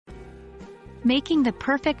making the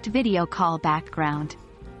perfect video call background.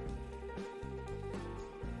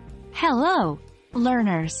 Hello,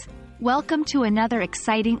 learners! Welcome to another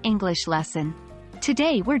exciting English lesson.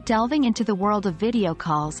 Today we're delving into the world of video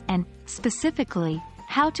calls and, specifically,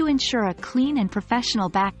 how to ensure a clean and professional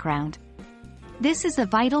background. This is a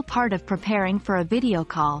vital part of preparing for a video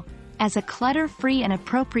call, as a clutter-free and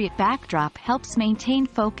appropriate backdrop helps maintain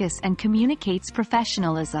focus and communicates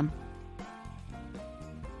professionalism.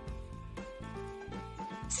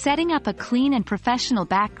 Setting up a clean and professional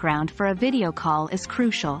background for a video call is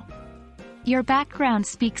crucial. Your background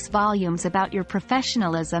speaks volumes about your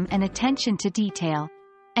professionalism and attention to detail.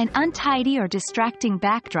 An untidy or distracting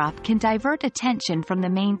backdrop can divert attention from the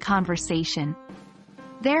main conversation.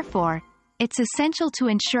 Therefore, it's essential to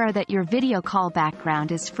ensure that your video call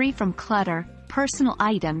background is free from clutter, personal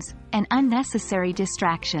items, and unnecessary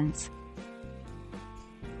distractions.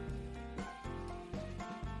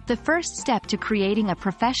 The first step to creating a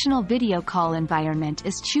professional video call environment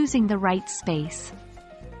is choosing the right space.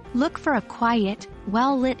 Look for a quiet,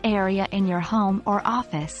 well-lit area in your home or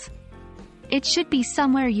office. It should be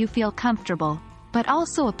somewhere you feel comfortable, but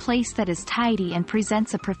also a place that is tidy and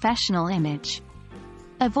presents a professional image.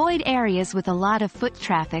 Avoid areas with a lot of foot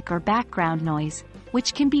traffic or background noise,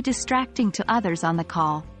 which can be distracting to others on the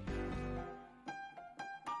call.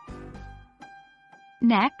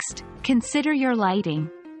 Next, consider your lighting.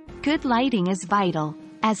 Good lighting is vital,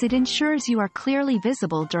 as it ensures you are clearly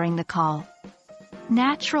visible during the call.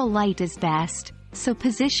 Natural light is best, so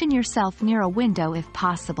position yourself near a window if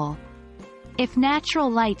possible. If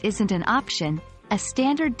natural light isn't an option, a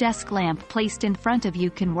standard desk lamp placed in front of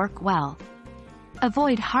you can work well.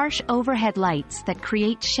 Avoid harsh overhead lights that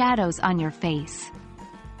create shadows on your face.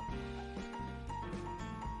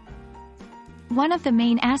 One of the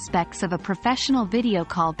main aspects of a professional video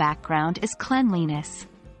call background is cleanliness.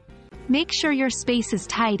 Make sure your space is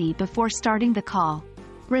tidy before starting the call.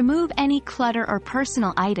 Remove any clutter or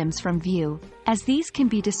personal items from view, as these can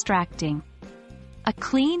be distracting. A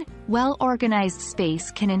clean, well-organized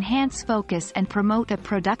space can enhance focus and promote a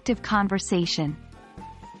productive conversation.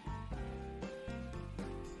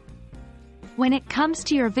 When it comes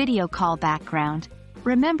to your video call background,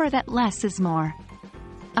 remember that less is more.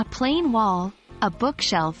 A plain wall, a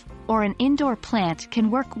bookshelf, or an indoor plant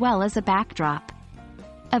can work well as a backdrop.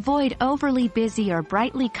 Avoid overly busy or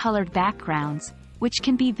brightly colored backgrounds, which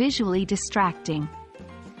can be visually distracting.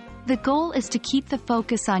 The goal is to keep the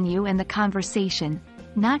focus on you and the conversation,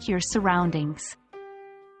 not your surroundings.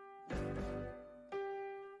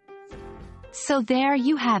 So there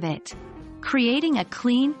you have it. Creating a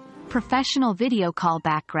clean, professional video call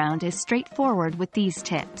background is straightforward with these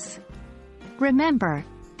tips. Remember,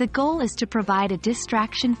 the goal is to provide a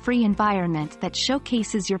distraction-free environment that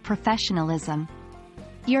showcases your professionalism.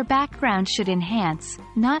 Your background should enhance,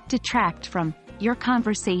 not detract from, your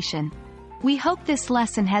conversation. We hope this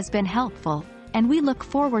lesson has been helpful, and we look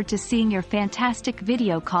forward to seeing your fantastic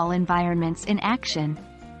video call environments in action.